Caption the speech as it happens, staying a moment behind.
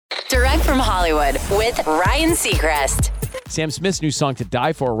from Hollywood with Ryan Seacrest. Sam Smith's new song To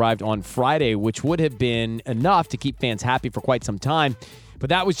Die For arrived on Friday, which would have been enough to keep fans happy for quite some time. But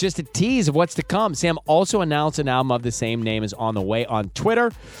that was just a tease of what's to come. Sam also announced an album of the same name is on the way on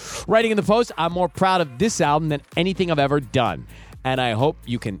Twitter. Writing in the post, I'm more proud of this album than anything I've ever done. And I hope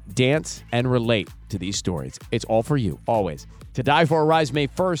you can dance and relate to these stories. It's all for you, always. To Die For arrives May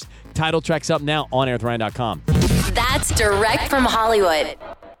 1st. Title track's up now on airwithryan.com. That's direct from Hollywood.